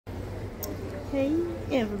Hey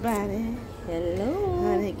everybody. Hello.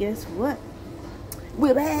 Honey, guess what?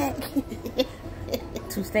 We're back.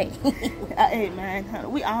 To stay. Hey man, honey,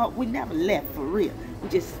 we never left for real. We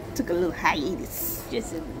just took a little hiatus.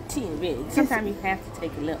 Just a teeny bit. Sometimes you have to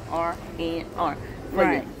take a little R and R for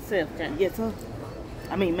Right. yourself. Yes, sir.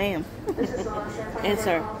 I mean, ma'am. And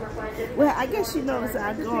sir. Well, I guess you notice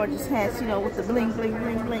our gorgeous hats, you know, with the bling, bling,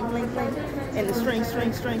 bling, bling, bling, bling, and the string.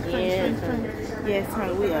 Yes,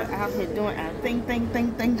 honey, we are out here doing our thing.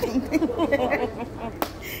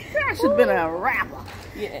 I should have been a rapper.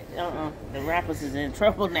 Yeah, the rappers is in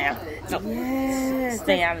trouble now. So yes.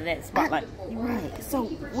 Stay out of that spotlight. Right.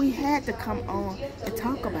 So we had to come on and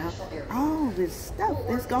talk about all this stuff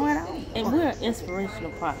that's going on. And we're an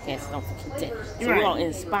inspirational podcast, don't forget that. So Right. we're going to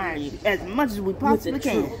inspire you. As much as we possibly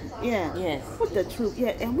can. truth. Yeah. Yes. With the truth. Yeah.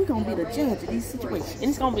 And we're going to be the judge of these situations. And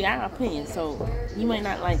it's going to be our opinion, so you may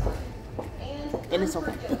not like it. And it's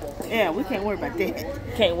okay. Yeah, we can't worry about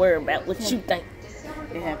that. Can't worry about what you think.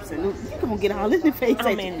 Yeah, absolutely. You're going to get all in the face.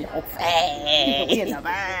 I'm in the in the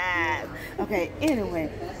vibe. Okay,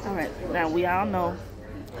 anyway. All right. Now, we all know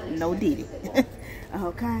no Diddy.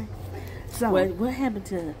 Okay? So, Well, what happened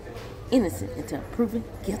to innocent until proven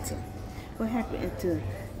guilty? what happened to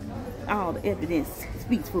all the evidence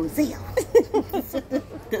speaks for itself?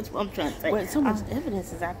 That's what I'm trying to say. Well, so much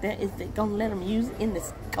evidence is out there. Is they gonna let them use it in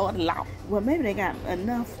this court of law? Well, maybe they got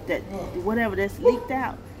enough that whatever that's leaked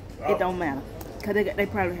out, it don't matter. Because they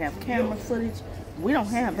probably have camera footage. We don't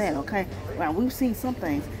have that, okay? Well, we've seen some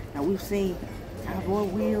things. Now, we've seen our boy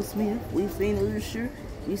Will Smith. We've seen Usher.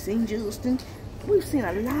 We've seen Justin. We've seen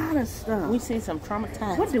a lot of stuff. We see some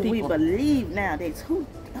traumatized What do we people. believe nowadays? Who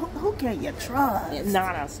can you trust?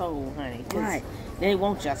 Not our soul, honey. 'Cause Right. They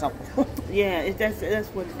want your soul. Yeah, that's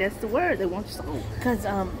the word. They want your soul. Because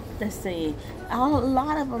let's see, a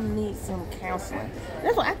lot of them need some counseling.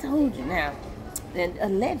 That's what I told you now. And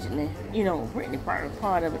allegedly, you know, Brittany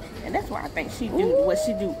part of it, and that's why I think she do what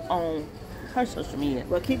she do on her social media.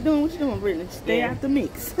 Well, keep doing what you're doing, Brittany. Stay Yeah. out the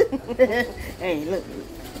mix. Hey, look,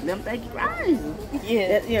 them think you rising.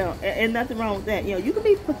 Yeah. You know, and nothing wrong with that. You know, you can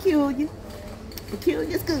be peculiar.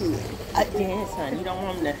 Peculiar is good. Yes, honey. You don't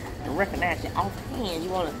want them to recognize you offhand. You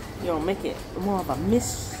want to, make it more of a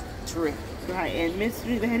mystery. Right, and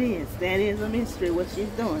mystery that is a mystery what she's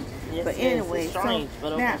doing. Yes, but yes, anyway, it's strange, so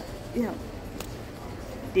but okay. now, you know,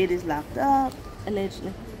 Diddy's locked up.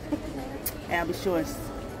 Allegedly. Albie Short's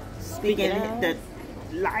speaking out. the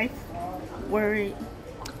life worried.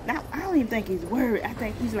 Now, I don't even think he's worried. I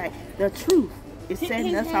think he's like, the truth is setting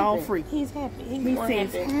He's us happy. all free. He's happy. He's He more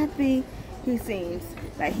seems happy. He seems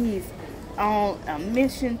like he's on a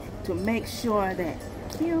mission to make sure that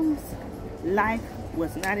Kim's life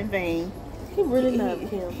was not in vain. He really loved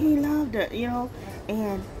him. He loved her, you know.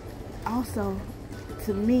 And also,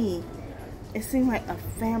 to me, it seems like a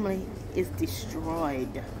family is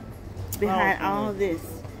destroyed behind all this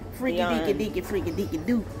freaky deaky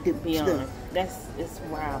doo Beyond. stuff. It's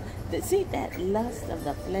wild. See, that lust of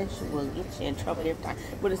the flesh will get you in trouble every time.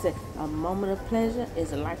 What is it? A moment of pleasure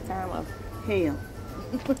is a lifetime of Hell.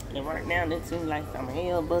 and right now it seems like some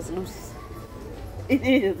hell bust loose. It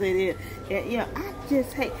is. And, you know, I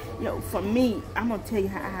just hate, you know, for me, I'm going to tell you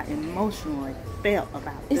how I emotionally felt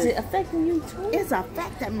about this. Is it affecting you too? It's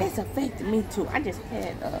affecting me. It's affecting me too. I just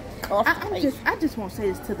had a conversation. I just want to say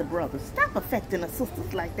this to the brothers. Stop affecting the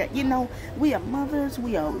sisters like that. You know, we are mothers,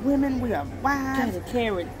 we are women, we are wives. Got to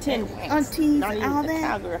carry 10 hats. Aunties Not and even all the that.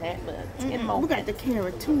 cowgirl hat, but 10 more We got to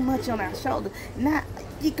carry too much on our shoulders. Now,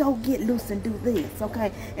 you go get loose and do this,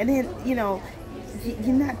 okay? And then, you know,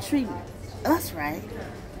 you're not treating us right,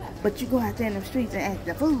 but you go out there in the streets and act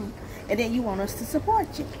the fool, and then you want us to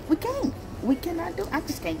support you. We can't. We cannot do it. I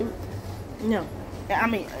just can't do it. No. I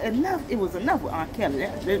mean, enough. It was enough with R. Kelly.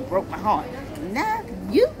 That broke my heart. Now,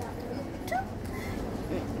 you too.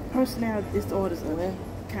 Personality disorders are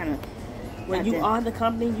kind of... When you are the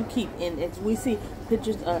company you keep, and as we see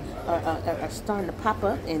pictures are starting to pop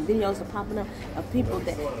up and videos are popping up of people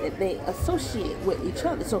that they associate with each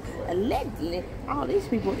other. So allegedly, all these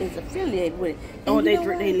people is affiliated with it. And oh,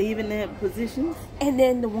 they leaving their positions, and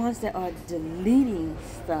then the ones that are deleting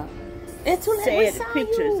stuff. It's too late. We saw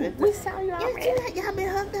pictures. you. We saw you already. Y'all been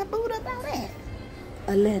hugged that boot about that.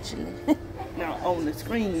 Allegedly. Now on the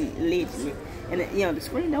screen, allegedly. And you know, the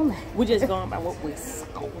screen don't lie. We're just going by what we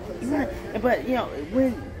saw. Right. But you know,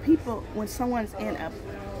 when someone's in a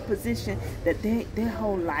position that their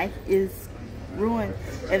whole life is ruined.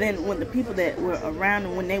 And then when the people that were around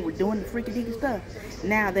and when they were doing the freaky deaky stuff,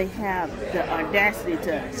 now they have the audacity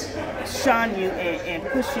to shun you and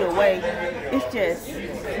push you away. It's just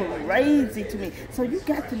crazy to me. So you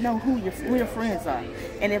got to know who your real friends are.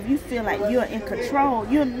 And if you feel like you're in control,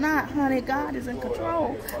 you're not, honey. God is in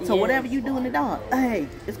control. So whatever you do in the dark, hey,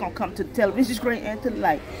 it's going to come to the television screen and to the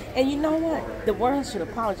light. And you know what? The world should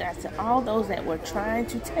apologize to all those that were trying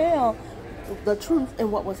to tell the truth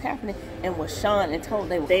and what was happening and was shunned and told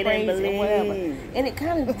they were crazy and whatever. And it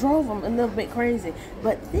kind of drove them a little bit crazy.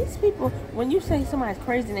 But these people, when you say somebody's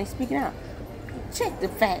crazy and they speak it out, check the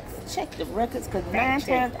facts, check the records, because 9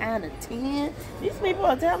 times out of 10, these people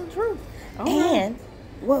are telling the truth. And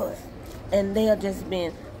what? And they are just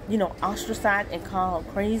being, ostracized and called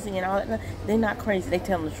crazy and all that. They're not crazy. They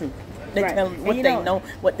tell the truth. They tell them what they know,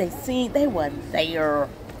 what they see. They were there.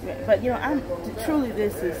 But I'm truly,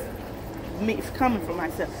 this is me coming from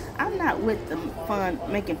myself. I'm not with the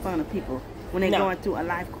making fun of people when they're going through a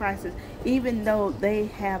life crisis, even though they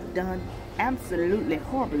have done absolutely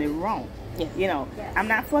horribly wrong. I'm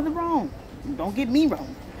not for the wrong. Don't get me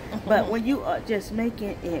wrong. But when you are just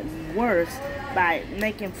making it worse by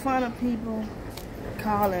making fun of people,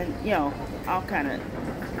 calling, all kind of,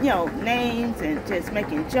 names and just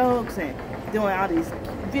making jokes and doing all these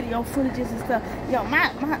video footages and stuff.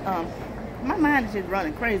 My mind is just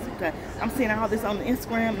running crazy because I'm seeing all this on the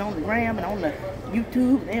Instagram and on the Gram and on the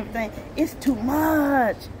YouTube and everything. It's too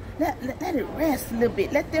much. Let it rest a little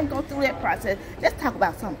bit. Let them go through that process. Let's talk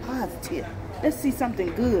about something positive. Let's see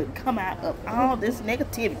something good come out of all this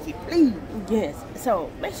negativity, please. Yes. So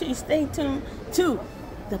make sure you stay tuned to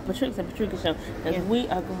the Patrix&Patrica show, because we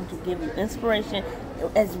are going to give you inspiration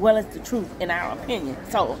as well as the truth in our opinion.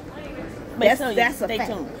 So make sure you stay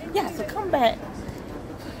tuned. Yeah. So come back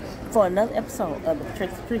for another episode of the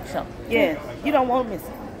Patrix&Patrica show. Yeah. You don't want to miss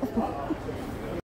it.